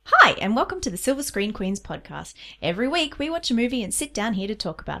Hi, and welcome to the Silver Screen Queens podcast. Every week, we watch a movie and sit down here to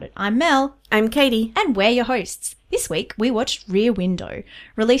talk about it. I'm Mel. I'm Katie. And we're your hosts. This week, we watched Rear Window,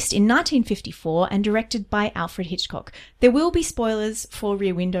 released in 1954 and directed by Alfred Hitchcock. There will be spoilers for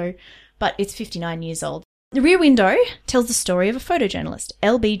Rear Window, but it's 59 years old. The Rear Window tells the story of a photojournalist,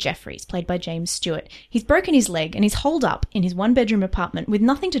 L.B. Jeffries, played by James Stewart. He's broken his leg and he's holed up in his one-bedroom apartment with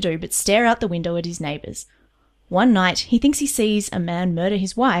nothing to do but stare out the window at his neighbours. One night, he thinks he sees a man murder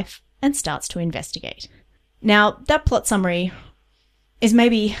his wife and starts to investigate. Now, that plot summary is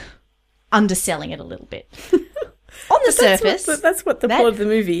maybe underselling it a little bit. On the surface... That's what the plot of the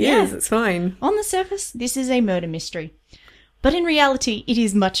movie is. It's fine. On the surface, this is a murder mystery. But in reality, it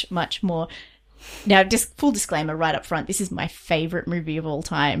is much, much more. Now, just full disclaimer right up front, this is my favourite movie of all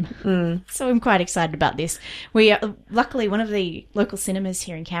time. So I'm quite excited about this. We luckily, one of the local cinemas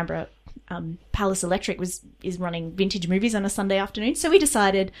here in Canberra, Palace Electric, is running vintage movies on a Sunday afternoon. So we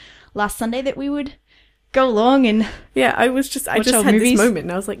decided last Sunday that we would go along and I just had movies. This moment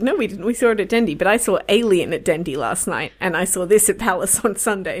and I was like, no, we didn't. We saw it at Dendy, but I saw Alien at Dendy last night and I saw this at Palace on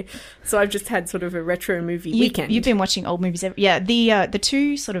Sunday. So I've just had sort of a retro movie weekend. You've been watching old movies. The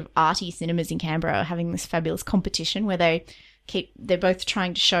two sort of arty cinemas in Canberra are having this fabulous competition where they're both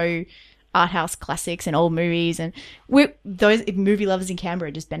trying to show art house classics and old movies, and those movie lovers in Canberra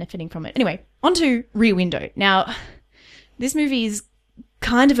are just benefiting from it. Anyway, on to Rear Window. Now, this movie is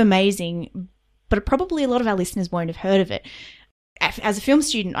kind of amazing, but probably a lot of our listeners won't have heard of it. As a film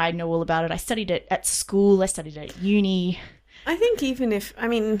student, I know all about it. I studied it at school. I studied it at uni. I think even if,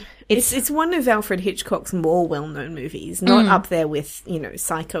 it's one of Alfred Hitchcock's more well-known movies, not up there with,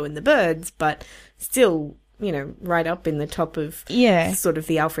 Psycho and the Birds, but still, right up in the top of sort of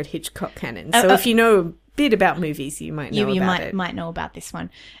the Alfred Hitchcock canon. So if you know a bit about movies, you might know about it. You might know about this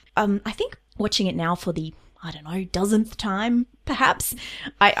one. I think watching it now for the, dozenth time, perhaps,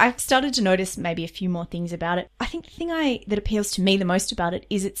 I've started to notice maybe a few more things about it. I think the thing that appeals to me the most about it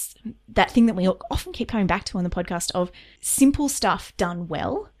is it's that thing that we often keep coming back to on the podcast of simple stuff done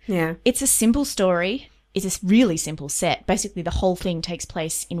well. Yeah. It's a simple story. It's a really simple set. Basically, the whole thing takes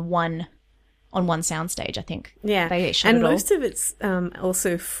place on one soundstage, I think. Yeah. And most of it's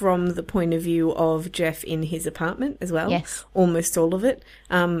also from the point of view of Jeff in his apartment as well. Yes. Almost all of it.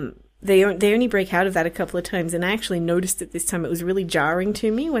 They only break out of that a couple of times, and I actually noticed it this time. It was really jarring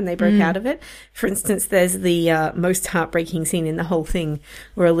to me when they broke out of it. For instance, there's the most heartbreaking scene in the whole thing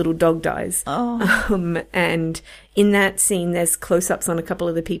where a little dog dies. Oh. And in that scene, there's close-ups on a couple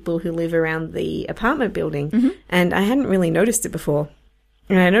of the people who live around the apartment building, and I hadn't really noticed it before.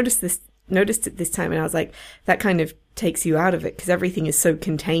 And I noticed it this time, and I was like, that kind of takes you out of it because everything is so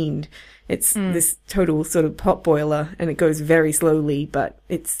contained. It's this total sort of pot boiler, and it goes very slowly, but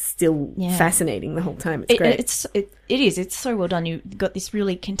it's still fascinating the whole time. It's great. It is. It's so well done. You've got this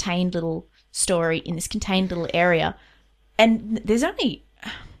really contained little story in this contained little area, and there's only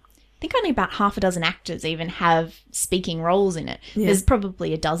about half a dozen actors even have speaking roles in it. Yeah. There's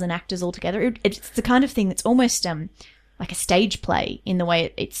probably a dozen actors altogether. It's the kind of thing that's almost like a stage play in the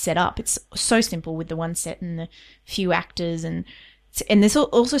way it's set up. It's so simple with the one set and the few actors, and there's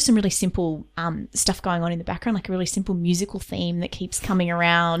also some really simple stuff going on in the background, like a really simple musical theme that keeps coming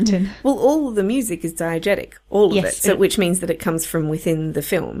around. And well, all of the music is diegetic, all of it, so which means that it comes from within the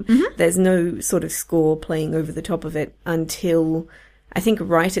film. There's no sort of score playing over the top of it until I think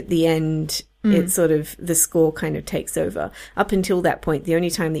right at the end. It's sort of the score kind of takes over. Up until that point, the only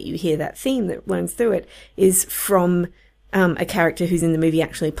time that you hear that theme that runs through it is from a character who's in the movie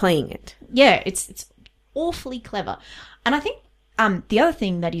actually playing it. Yeah, it's awfully clever. And I think the other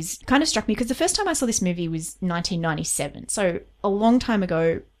thing that is kind of struck me, because the first time I saw this movie was 1997, so a long time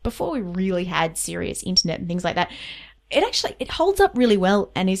ago, before we really had serious internet and things like that. It holds up really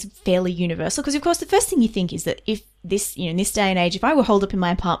well and is fairly universal, because of course the first thing you think is that if this, in this day and age, if I were holed up in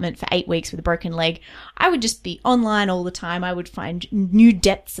my apartment for 8 weeks with a broken leg, I would just be online all the time. I would find new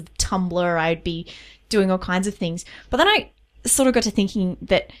depths of Tumblr. I'd be doing all kinds of things. But then I sort of got to thinking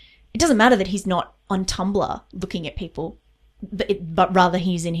that it doesn't matter that he's not on Tumblr looking at people, but rather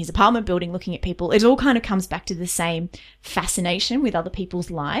he's in his apartment building looking at people. It all kind of comes back to the same fascination with other people's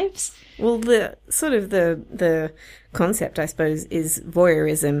lives. Well, the sort of the concept, I suppose, is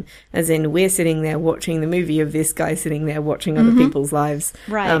voyeurism, as in we're sitting there watching the movie of this guy sitting there watching other people's lives.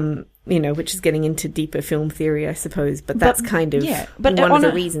 Right. Which is getting into deeper film theory, I suppose. But that's kind of one of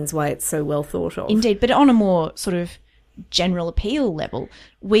the reasons why it's so well thought of. Indeed. But on a more sort of general appeal level,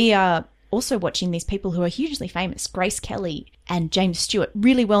 we are also watching these people who are hugely famous, Grace Kelly and James Stewart,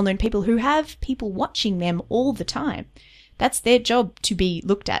 really well-known people who have people watching them all the time. That's their job to be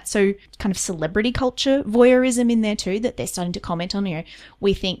looked at. So kind of celebrity culture, voyeurism in there too, that they're starting to comment on.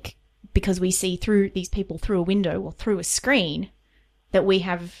 We think because we see through these people through a window or through a screen, that we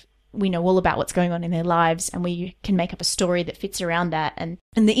know all about what's going on in their lives, and we can make up a story that fits around that. And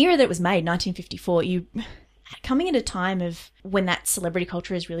the era that it was made, 1954, coming at a time of when that celebrity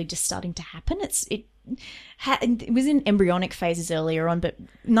culture is really just starting to happen. It was in embryonic phases earlier on, but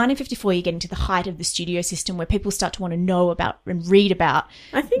 1954, you're getting to the height of the studio system where people start to want to know about and read about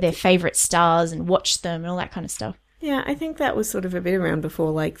their favourite stars and watch them and all that kind of stuff. Yeah, I think that was sort of a bit around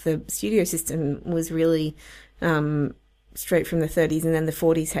before, like the studio system was really straight from the 30s, and then the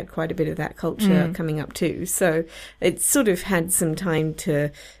 40s had quite a bit of that culture coming up too. So it sort of had some time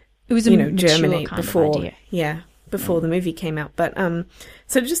to, it was germinate before the movie came out. But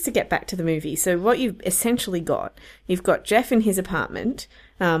so just to get back to the movie, so what you've essentially got, you've got Jeff in his apartment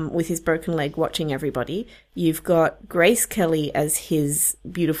with his broken leg watching everybody. You've got Grace Kelly as his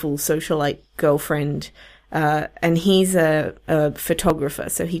beautiful socialite girlfriend, and he's a photographer,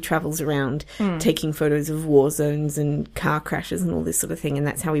 so he travels around taking photos of war zones and car crashes and all this sort of thing, and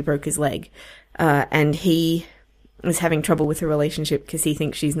that's how he broke his leg. And he is having trouble with the relationship because he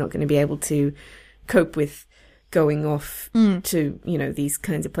thinks she's not going to be able to cope with going off to, these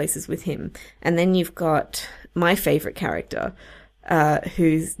kinds of places with him. And then you've got my favourite character,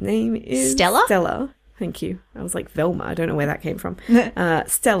 whose name is Stella? Stella. Thank you. I was like, Velma. I don't know where that came from.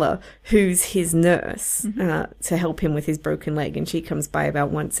 Stella, who's his nurse to help him with his broken leg. And she comes by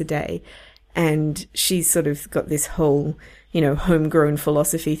about once a day. And she's sort of got this whole, homegrown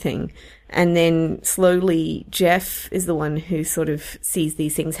philosophy thing. And then slowly Jeff is the one who sort of sees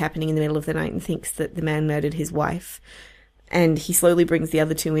these things happening in the middle of the night and thinks that the man murdered his wife. And he slowly brings the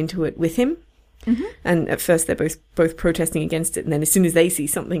other two into it with him. Mm-hmm. And at first they're both protesting against it, and then as soon as they see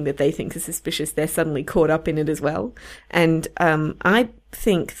something that they think is suspicious, they're suddenly caught up in it as well. And I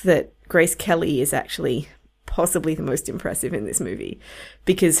think that Grace Kelly is actually possibly the most impressive in this movie,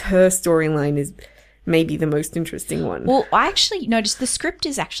 because her storyline is maybe the most interesting one. Well, I actually noticed the script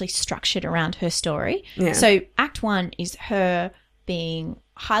is actually structured around her story. Yeah. So Act 1 is her being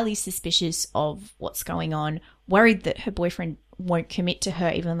highly suspicious of what's going on, worried that her boyfriend won't commit to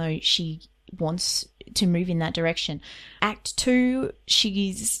her even though she wants to move in that direction. Act 2,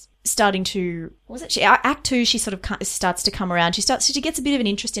 she's starting to, Act 2, she sort of starts to come around. She gets a bit of an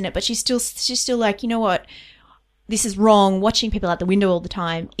interest in it, but she's still like, you know what? This is wrong. Watching people out the window all the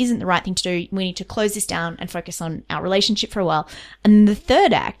time isn't the right thing to do. We need to close this down and focus on our relationship for a while. And the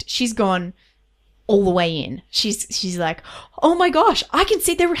third act, she's gone all the way in. She's like, oh my gosh, I can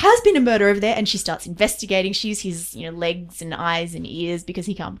see there has been a murder over there. And she starts investigating. She uses his, legs and eyes and ears because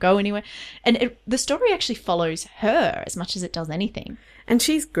he can't go anywhere. And the story actually follows her as much as it does anything. And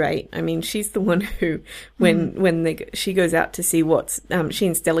she's great. I mean, she's the one who, she goes out to see she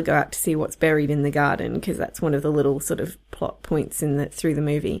and Stella go out to see what's buried in the garden, because that's one of the little sort of plot points through the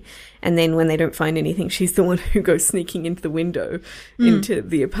movie. And then when they don't find anything, she's the one who goes sneaking into the window into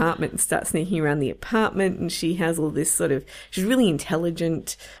the apartment and starts sneaking around the apartment. And she has all this she's really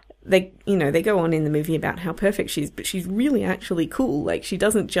intelligent. They go on in the movie about how perfect she is, but she's really actually cool. Like, she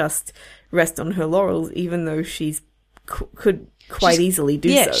doesn't just rest on her laurels, even though she's could quite easily do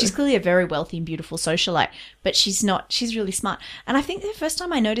so. Yeah, she's clearly a very wealthy and beautiful socialite, but she's really smart. And I think the first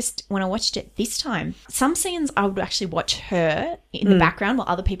time I noticed when I watched it this time, some scenes I would actually watch her in the background while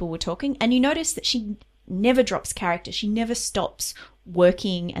other people were talking, and you notice that she never drops character. She never stops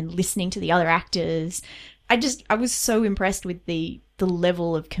working and listening to the other actors. I was so impressed with the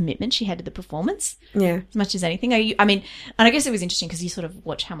level of commitment she had to the performance. Yeah. As much as anything. I mean, and I guess it was interesting because you sort of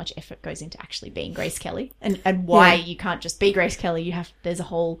watch how much effort goes into actually being Grace Kelly and why you can't just be Grace Kelly. There's a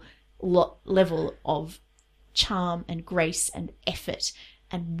whole level of charm and grace and effort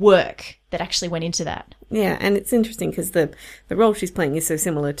and work that actually went into that. Yeah, and it's interesting because the role she's playing is so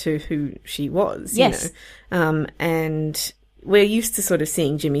similar to who she was. Yes. And we're used to sort of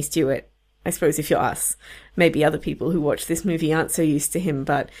seeing Jimmy Stewart. I suppose if you're us, maybe other people who watch this movie aren't so used to him,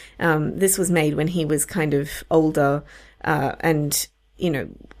 but this was made when he was kind of older, and,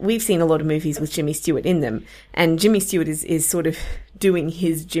 we've seen a lot of movies with Jimmy Stewart in them, and Jimmy Stewart is sort of doing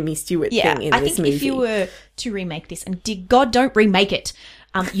his Jimmy Stewart thing in this movie. I think if you were to remake this, and dear God, don't remake it,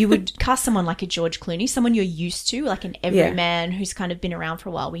 you would cast someone like a George Clooney, someone you're used to, like an everyman who's kind of been around for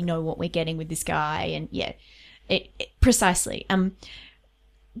a while. We know what we're getting with this guy, and precisely.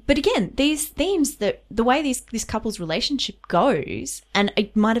 But again, these themes, the way this couple's relationship goes, and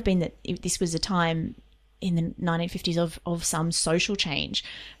it might have been that this was a time in the 1950s of some social change,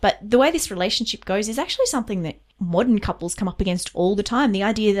 but the way this relationship goes is actually something that modern couples come up against all the time. The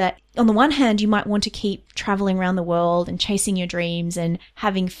idea that on the one hand, you might want to keep traveling around the world and chasing your dreams and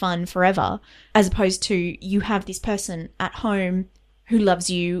having fun forever, as opposed to you have this person at home who loves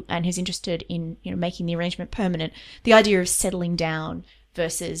you and who's interested in, making the arrangement permanent. The idea of settling down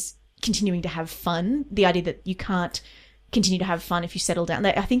versus continuing to have fun. The idea that you can't continue to have fun if you settle down.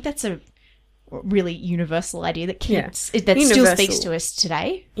 I think that's a really universal idea that still speaks to us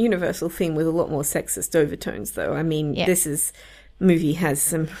today. Universal theme with a lot more sexist overtones, though. I mean, this movie has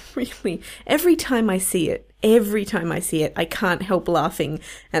some really... Every time I see it, I can't help laughing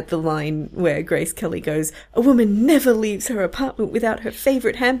at the line where Grace Kelly goes, "A woman never leaves her apartment without her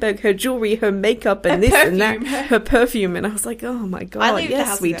favourite handbag, her jewellery, her makeup, and this and that, her perfume." And I was like, oh my God,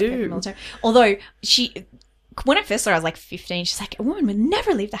 yes, we do. Although when I first saw her, I was like 15. She's like, "A woman would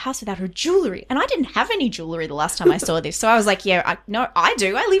never leave the house without her jewellery." And I didn't have any jewellery the last time I saw this. So I was like, I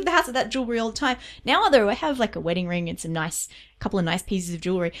do. I leave the house with that jewellery all the time. Now, though, I have like a wedding ring and some couple of nice pieces of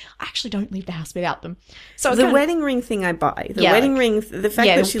jewellery. I actually don't leave the house without them. So the wedding ring thing I buy. The wedding ring, the fact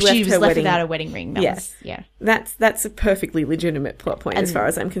that she left her wedding without a wedding ring. That's a perfectly legitimate plot point as far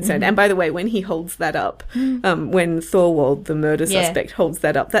as I'm concerned. And by the way, when he holds that up, when Thorwald, the murder suspect, holds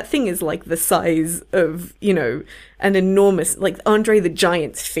that up, that thing is like the size of, an enormous, like Andre the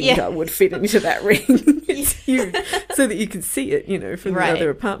Giant's finger would fit into that ring. It's huge, so that you can see it, from the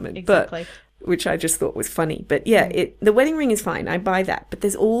other apartment. Exactly. But which I just thought was funny. But the wedding ring is fine. I buy that. But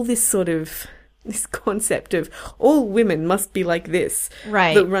there's all this sort of this concept of all women must be like this,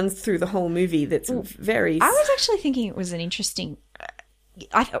 right, that runs through the whole movie. That's very... I was actually thinking it was an interesting...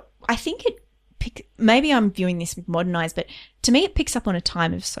 I think maybe I'm viewing this with modern eyes, but to me it picks up on a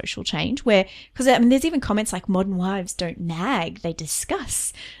time of social change where... Because, there's even comments like modern wives don't nag, they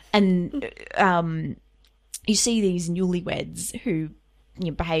discuss. And you see these newlyweds who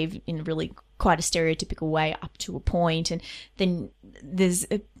behave in really quite a stereotypical way up to a point, and then there's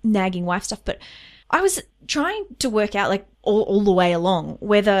nagging wife stuff. But I was trying to work out, like, all the way along,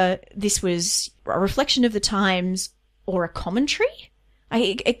 whether this was a reflection of the times or a commentary.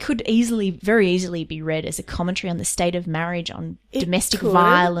 It could very easily be read as a commentary on the state of marriage, on domestic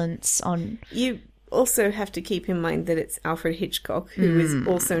violence, on... You also have to keep in mind that it's Alfred Hitchcock, who is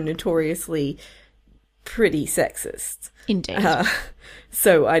also notoriously pretty sexist. Indeed.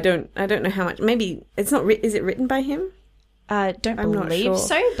 So I don't know how much. Maybe it's not. Is it written by him? Don't I'm believe not sure.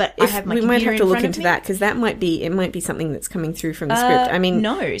 So, but I have my we might have to look into me. that, because that might be something that's coming through from the script. I mean,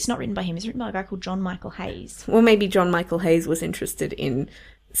 no, it's not written by him. It's written by a guy called John Michael Hayes. Well, maybe John Michael Hayes was interested in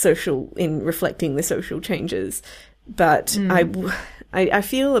reflecting the social changes, but I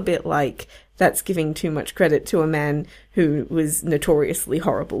feel a bit like that's giving too much credit to a man who was notoriously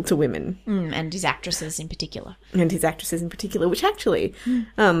horrible to women. And his actresses in particular. Which actually,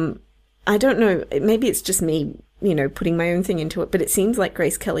 I don't know, maybe it's just me, putting my own thing into it, but it seems like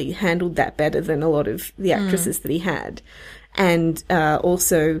Grace Kelly handled that better than a lot of the actresses that he had. And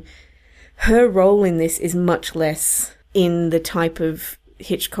also, her role in this is much less in the type of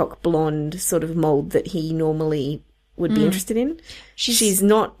Hitchcock blonde sort of mold that he normally would be interested in. She's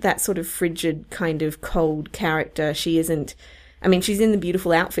not that sort of frigid kind of cold character. She isn't... I mean, she's in the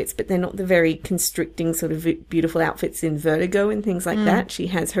beautiful outfits, but they're not the very constricting sort of beautiful outfits in Vertigo and things like that. She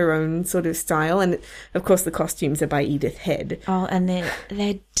has her own sort of style. And, of course, the costumes are by Edith Head. Oh, and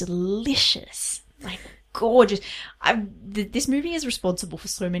they're delicious. Like, gorgeous. This movie is responsible for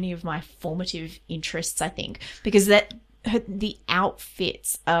so many of my formative interests, I think, because the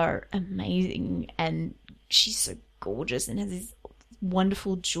outfits are amazing, and she's so gorgeous and has this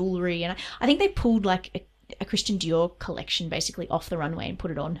wonderful jewelry. And I think they pulled like a Christian Dior collection basically off the runway and put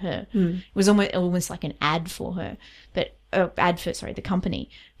it on her. It was almost like an ad for her, but the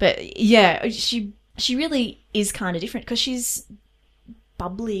company. But yeah, she really is kind of different because she's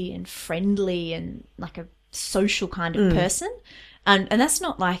bubbly and friendly and like a social kind of person. And that's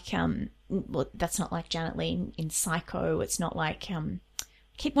not like that's not like Janet Leigh in Psycho. It's not like I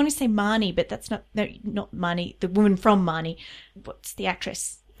keep wanting to say Marnie, but that's not Marnie, the woman from Marnie. What's the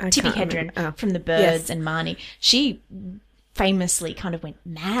actress? Tippi Hedren from The Birds and Marnie. She famously kind of went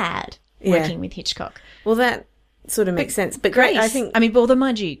mad working with Hitchcock. Well, that sort of makes sense. But Grace, I think... although,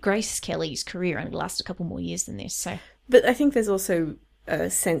 mind you, Grace Kelly's career only lasted a couple more years than this. So, but I think there's also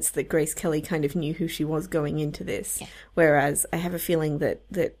a sense that Grace Kelly kind of knew who she was going into this. Yeah. Whereas I have a feeling that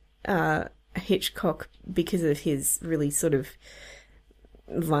Hitchcock, because of his really sort of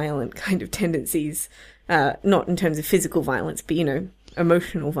violent kind of tendencies, not in terms of physical violence, but,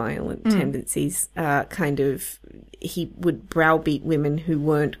 emotional violent tendencies, he would browbeat women who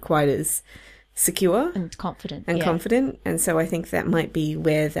weren't quite as secure and confident. And so I think that might be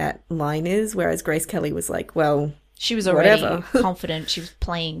where that line is, whereas Grace Kelly was like, well, she was already confident. She was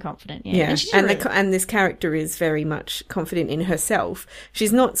playing confident. Yeah. And this character is very much confident in herself.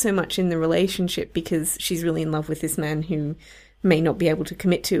 She's not so much in the relationship because she's really in love with this man who may not be able to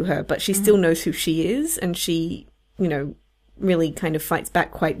commit to her, but she still knows who she is, and she, you know, really kind of fights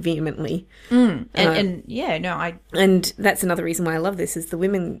back quite vehemently. And that's another reason why I love this, is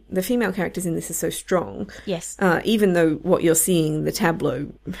the female characters in this are so strong. Yes. Even though what you're seeing, the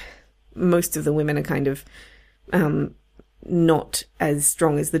tableau, most of the women are kind of not as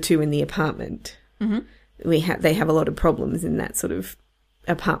strong as the two in the apartment. Mm-hmm. They have a lot of problems in that sort of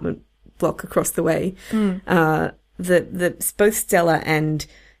apartment block across the way. Both Stella and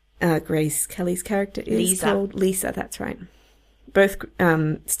Grace Kelly's character is called Lisa. That's right. Both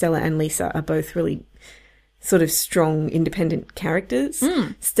Stella and Lisa are both really sort of strong, independent characters.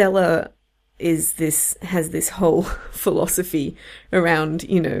 Stella has this whole philosophy around,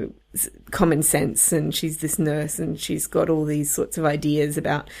 you know, common sense, and she's this nurse, and she's got all these sorts of ideas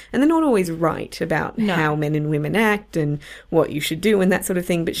about, and they're not always right about how men and women act and what you should do and that sort of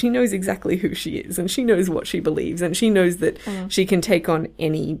thing, but she knows exactly who she is, and she knows what she believes, and she knows that she can take on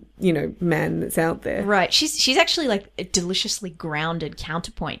any, you know, man that's out there. Right. She's actually like a deliciously grounded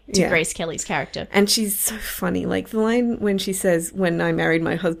counterpoint to Grace Kelly's character. And she's so funny. Like the line when she says, "When I married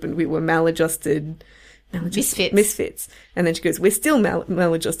my husband, we were maladjusted misfits." And then she goes, "We're still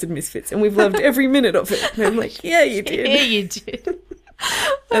maladjusted misfits, and we've loved every minute of it." And I'm like, yeah, you did. Yeah, you did.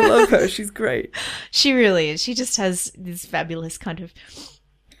 I love her. She's great. She really is. She just has this fabulous kind of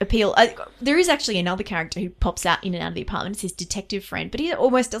appeal. There is actually another character who pops out in and out of the apartment. It's his detective friend, but he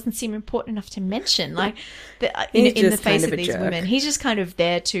almost doesn't seem important enough to mention. Like, in the face of these women, he's just kind of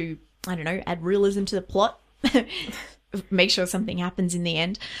there to, I don't know, add realism to the plot. Make sure something happens in the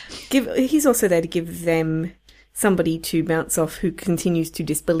end. He's also there to give them somebody to bounce off who continues to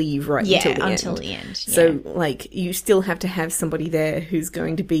disbelieve until the end. Yeah. So, like, you still have to have somebody there who's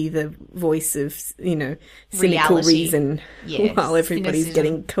going to be the voice of, you know, cynical reason while everybody's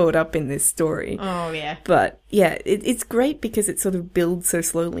getting caught up in this story. Oh, yeah. But, yeah, it's great because it sort of builds so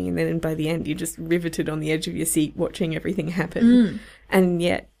slowly, and then by the end you're just riveted on the edge of your seat watching everything happen. And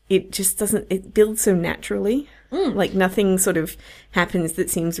yet it just doesn't, it builds so naturally. Like nothing sort of happens that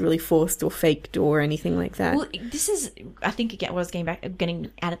seems really forced or faked or anything like that. Well, this is, I think, again, what I was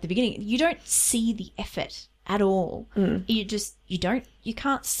getting at the beginning. You don't see the effort at all. You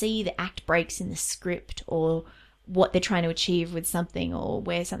can't see the act breaks in the script or what they're trying to achieve with something or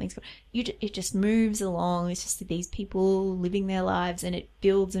where something's going. It just moves along. It's just these people living their lives, and it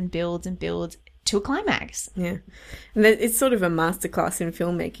builds and builds and builds to a climax. Yeah. And it's sort of a masterclass in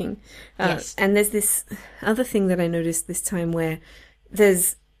filmmaking. Yes. And there's this other thing that I noticed this time where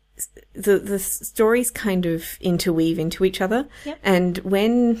there's the stories kind of interweave into each other. Yep. And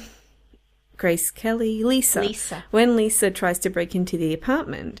when Lisa, when Lisa tries to break into the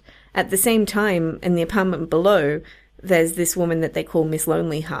apartment, at the same time in the apartment below, there's this woman that they call Miss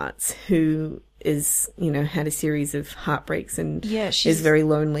Lonely Hearts, who is, you know, had a series of heartbreaks and is very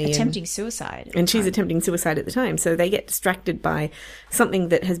lonely. Attempting suicide. And she's attempting suicide at the time. So they get distracted by something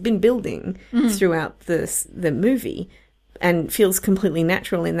that has been building throughout the movie and feels completely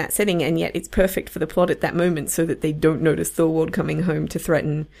natural in that setting. And yet it's perfect for the plot at that moment so that they don't notice Thorwald coming home to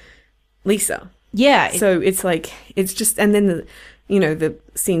threaten Lisa. Yeah. So it's like, it's just, and then the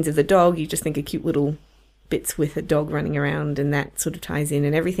scenes of the dog, you just think of cute little bits with a dog running around, and that sort of ties in,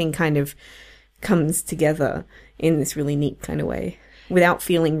 and everything kind of comes together in this really neat kind of way without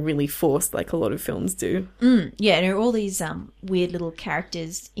feeling really forced like a lot of films do. Yeah, and all these weird little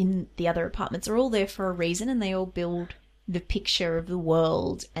characters in the other apartments are all there for a reason, and they all build the picture of the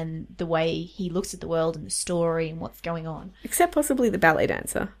world and the way he looks at the world and the story and what's going on. Except possibly the ballet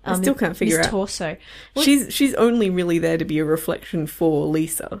dancer. I still can't figure out. Miss Torso. Well, she's only really there to be a reflection for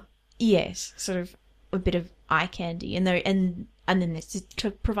Lisa. Yes, sort of a bit of eye candy, and then there's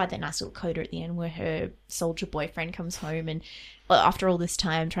to provide that nice little coda at the end where her soldier boyfriend comes home, and after all this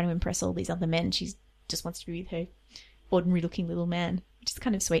time trying to impress all these other men, she just wants to be with her ordinary looking little man, which is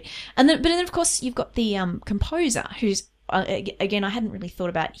kind of sweet. But then of course you've got the composer, who's again, I hadn't really thought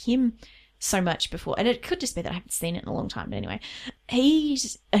about him so much before, and it could just be that I haven't seen it in a long time, but anyway,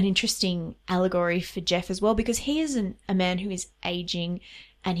 he's an interesting allegory for Jeff as well, because he is a man who is aging,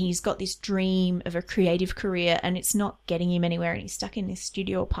 and he's got this dream of a creative career, and it's not getting him anywhere, and he's stuck in this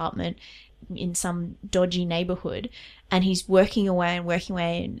studio apartment in some dodgy neighborhood, and he's working away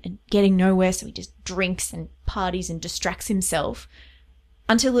and getting nowhere, so he just drinks and parties and distracts himself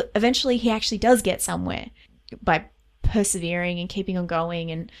until eventually he actually does get somewhere by persevering and keeping on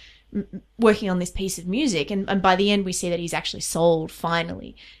going and working on this piece of music, and by the end we see that he's actually sold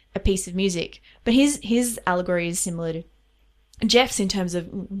finally a piece of music. But his allegory is similar to Jeff's in terms of,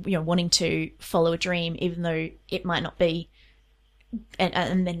 you know, wanting to follow a dream even though it might not be,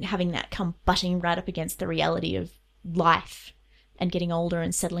 and then having that come butting right up against the reality of life and getting older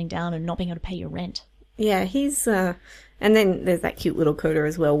and settling down and not being able to pay your rent. Yeah, he's and then there's that cute little coda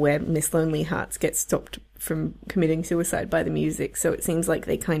as well where Miss Lonely Hearts gets stopped from committing suicide by the music, so it seems like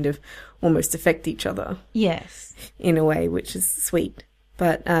they kind of almost affect each other. Yes. In a way, which is sweet.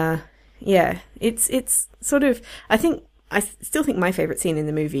 But yeah, it's sort of, I still think my favourite scene in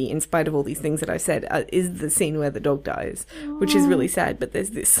the movie, in spite of all these things that I've said, is the scene where the dog dies, which is really sad, but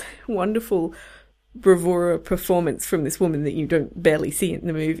there's this wonderful bravura performance from this woman that you don't barely see in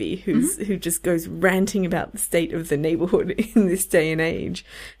the movie, who just goes ranting about the state of the neighborhood in this day and age,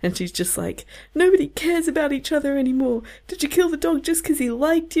 and she's just like, nobody cares about each other anymore. Did you kill the dog just because he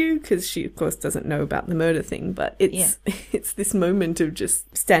liked you? Because she of course doesn't know about the murder thing, but it's this moment of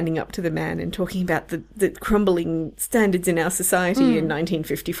just standing up to the man and talking about the crumbling standards in our society in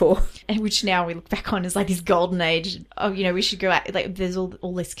 1954, and which now we look back on as like this golden age. Oh, you know, we should go out, like there's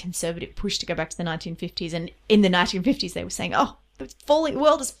all this conservative push to go back to the 1950s, and in the 1950s they were saying, oh, the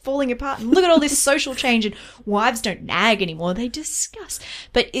world is falling apart, and look at all this social change, and wives don't nag anymore, they discuss.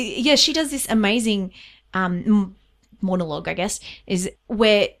 But yeah, she does this amazing monologue, I guess, is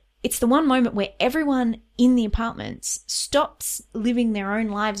where it's the one moment where everyone in the apartments stops living their own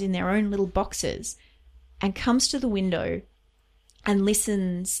lives in their own little boxes and comes to the window and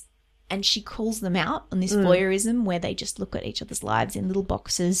listens, and she calls them out on this voyeurism where they just look at each other's lives in little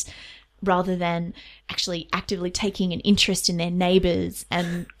boxes rather than actually actively taking an interest in their neighbours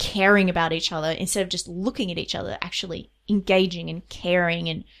and caring about each other, instead of just looking at each other, actually engaging and caring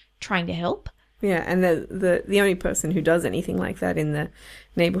and trying to help. Yeah, and the only person who does anything like that in the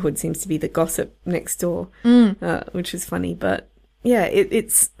neighbourhood seems to be the gossip next door, which is funny. But yeah,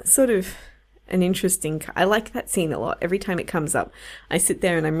 it's sort of an interesting... I like that scene a lot. Every time it comes up, I sit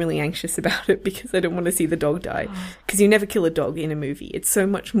there and I'm really anxious about it because I don't want to see the dog die. Because you never kill a dog in a movie. It's so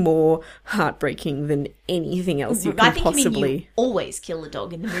much more heartbreaking than anything else you can possibly... you always kill a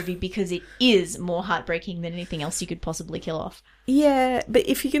dog in the movie because it is more heartbreaking than anything else you could possibly kill off. Yeah, but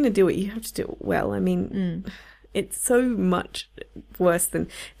if you're going to do it, you have to do it well. I mean... It's so much worse than...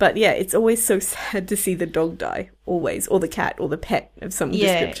 But yeah, it's always so sad to see the dog die, always. Or the cat, or the pet of some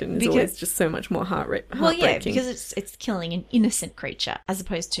description. It's always just so much more heartbreaking. Well, yeah, because it's killing an innocent creature as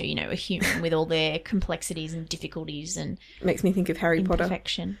opposed to, you know, a human with all their complexities and difficulties and... Makes me think of Harry Potter.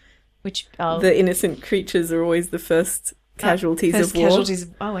 Imperfection. Which... The innocent creatures are always the first casualties of war.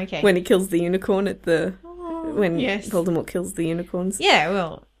 Oh, okay. When he kills the unicorn at the... when Voldemort kills the unicorns. Yeah,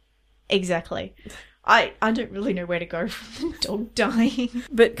 well, exactly. I don't really know where to go from the dog dying.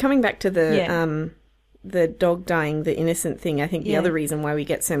 But coming back to the dog dying, the innocent thing, I think the other reason why we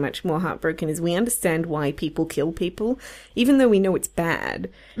get so much more heartbroken is we understand why people kill people. Even though we know it's bad,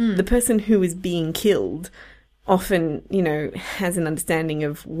 the person who is being killed often, you know, has an understanding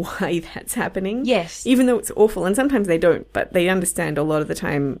of why that's happening. Yes. Even though it's awful, and sometimes they don't, but they understand a lot of the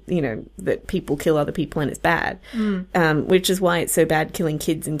time, you know, that people kill other people and it's bad. Which is why it's so bad killing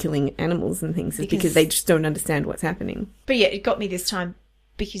kids and killing animals and things, is because they just don't understand what's happening. But yeah, it got me this time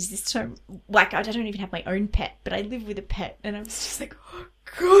because this time, like, I don't even have my own pet, but I live with a pet, and I was just like, oh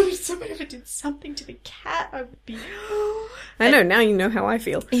God, if someone ever did something to the cat, I would be... I know, now you know how I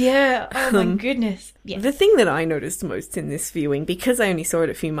feel. Yeah, oh my goodness. Yeah. The thing that I noticed most in this viewing, because I only saw it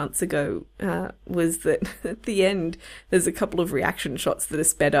a few months ago, was that at the end, there's a couple of reaction shots that are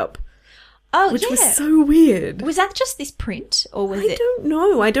sped up. Oh, which was so weird. Was that just this print, or was it... I don't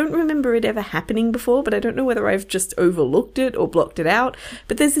know. I don't remember it ever happening before, but I don't know whether I've just overlooked it or blocked it out.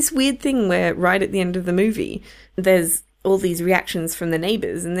 But there's this weird thing where right at the end of the movie, there's all these reactions from the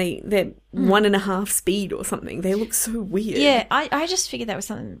neighbours, and they're 1.5 speed or something. They look so weird. Yeah, I just figured that was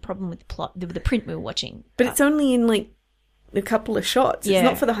something, problem with the plot, with the print we were watching. But it's only in, like, a couple of shots. It's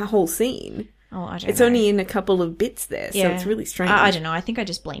not for the whole scene. Oh, I don't know. It's only in a couple of bits there, so it's really strange. I don't know. I think I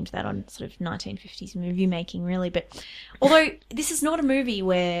just blamed that on sort of 1950s movie making, really. But although this is not a movie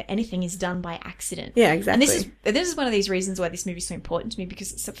where anything is done by accident. Yeah, exactly. And this is one of these reasons why this movie is so important to me,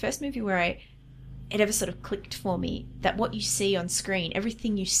 because it's the first movie where it ever sort of clicked for me that what you see on screen,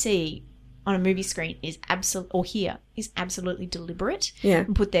 everything you see on a movie screen is absolutely deliberate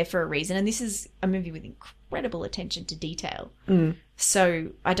and put there for a reason. And this is a movie with incredible attention to detail.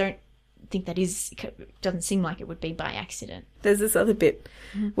 So I don't think doesn't seem like it would be by accident. There's this other bit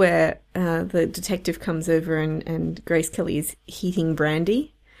where the detective comes over and Grace Kelly is heating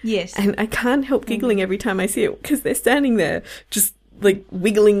brandy. Yes. And I can't help giggling every time I see it, because they're standing there just like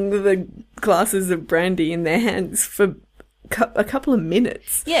wiggling the glasses of brandy in their hands for a couple of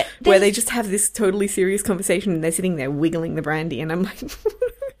minutes. Yeah. Where they just have this totally serious conversation and they're sitting there wiggling the brandy, and I'm like...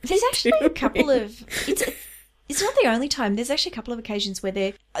 There's actually a couple of... It's not the only time. There's actually a couple of occasions where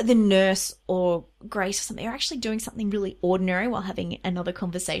the nurse or Grace or something are actually doing something really ordinary while having another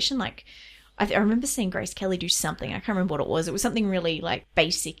conversation. Like, I remember seeing Grace Kelly do something. I can't remember what it was. It was something really, like,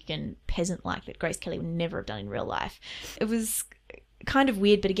 basic and peasant-like that Grace Kelly would never have done in real life. It was kind of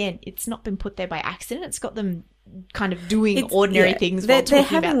weird, but again, it's not been put there by accident. It's got them kind of doing ordinary things while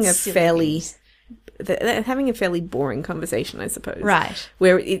talking about silly things. They're having a fairly boring conversation, I suppose. Right.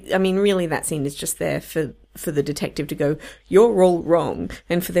 Where, really that scene is just there for the detective to go, you're all wrong,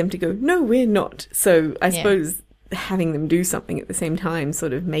 and for them to go, no, we're not. So I suppose having them do something at the same time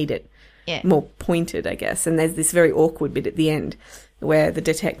sort of made it more pointed, I guess. And there's this very awkward bit at the end where the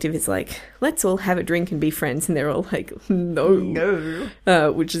detective is like, let's all have a drink and be friends. And they're all like,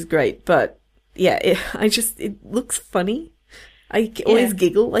 no. Which is great. But yeah, it looks funny. I always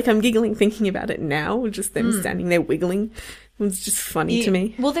giggle. Like, I'm giggling thinking about it now, just them standing there wiggling. It was just funny to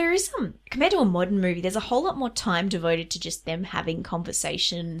me. Well, there is compared to a modern movie, there's a whole lot more time devoted to just them having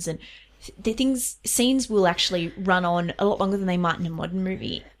conversations, and scenes will actually run on a lot longer than they might in a modern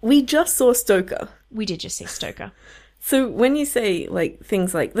movie. We just saw Stoker. We did just see Stoker. So when you say, like,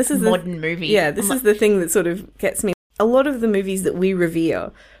 things like, this is modern movie. Yeah, this is the thing that sort of gets me. A lot of the movies that we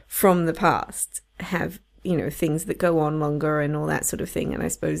revere from the past have, things that go on longer and all that sort of thing. And I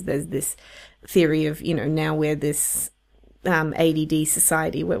suppose there's this theory of, now we're this ADD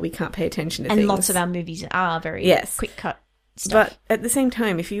society where we can't pay attention to things. And lots of our movies are very quick cut stuff. But at the same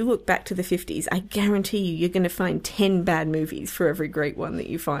time, if you look back to the 50s, I guarantee you're going to find 10 bad movies for every great one that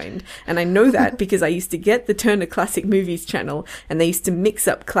you find. And I know that because I used to get the Turner Classic Movies channel, and they used to mix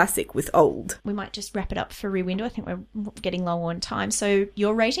up classic with old. We might just wrap it up for Rear Window. I think we're getting low on time. So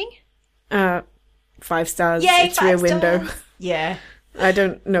your rating? 5 stars. Yay, it's Rear Window. Yeah. I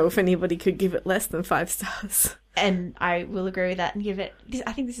don't know if anybody could give it less than 5 stars. And I will agree with that and give it...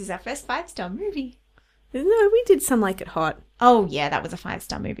 I think this is our first 5-star movie. No, we did Some Like It Hot. Oh, yeah, that was a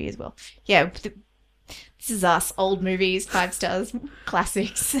 5-star movie as well. Yeah, this is us, old movies, 5 stars,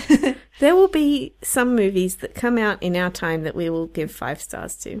 classics. There will be some movies that come out in our time that we will give 5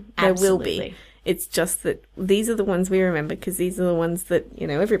 stars to. There will be. It's just that these are the ones we remember because these are the ones that,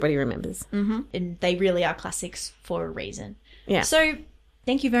 everybody remembers. Mm-hmm. And they really are classics for a reason. Yeah. So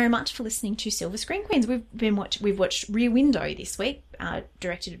thank you very much for listening to Silver Screen Queens. We've watched Rear Window this week,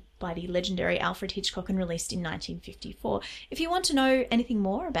 directed by the legendary Alfred Hitchcock and released in 1954. If you want to know anything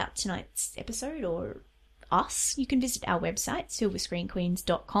more about tonight's episode or us, you can visit our website,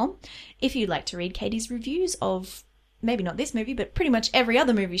 silverscreenqueens.com. If you'd like to read Katie's reviews of maybe not this movie, but pretty much every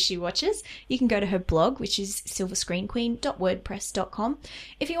other movie she watches, you can go to her blog, which is silverscreenqueen.wordpress.com.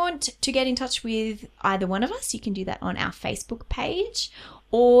 If you want to get in touch with either one of us, you can do that on our Facebook page,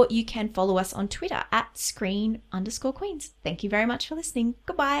 or you can follow us on Twitter at @screen_queens. Thank you very much for listening.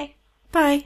 Goodbye. Bye.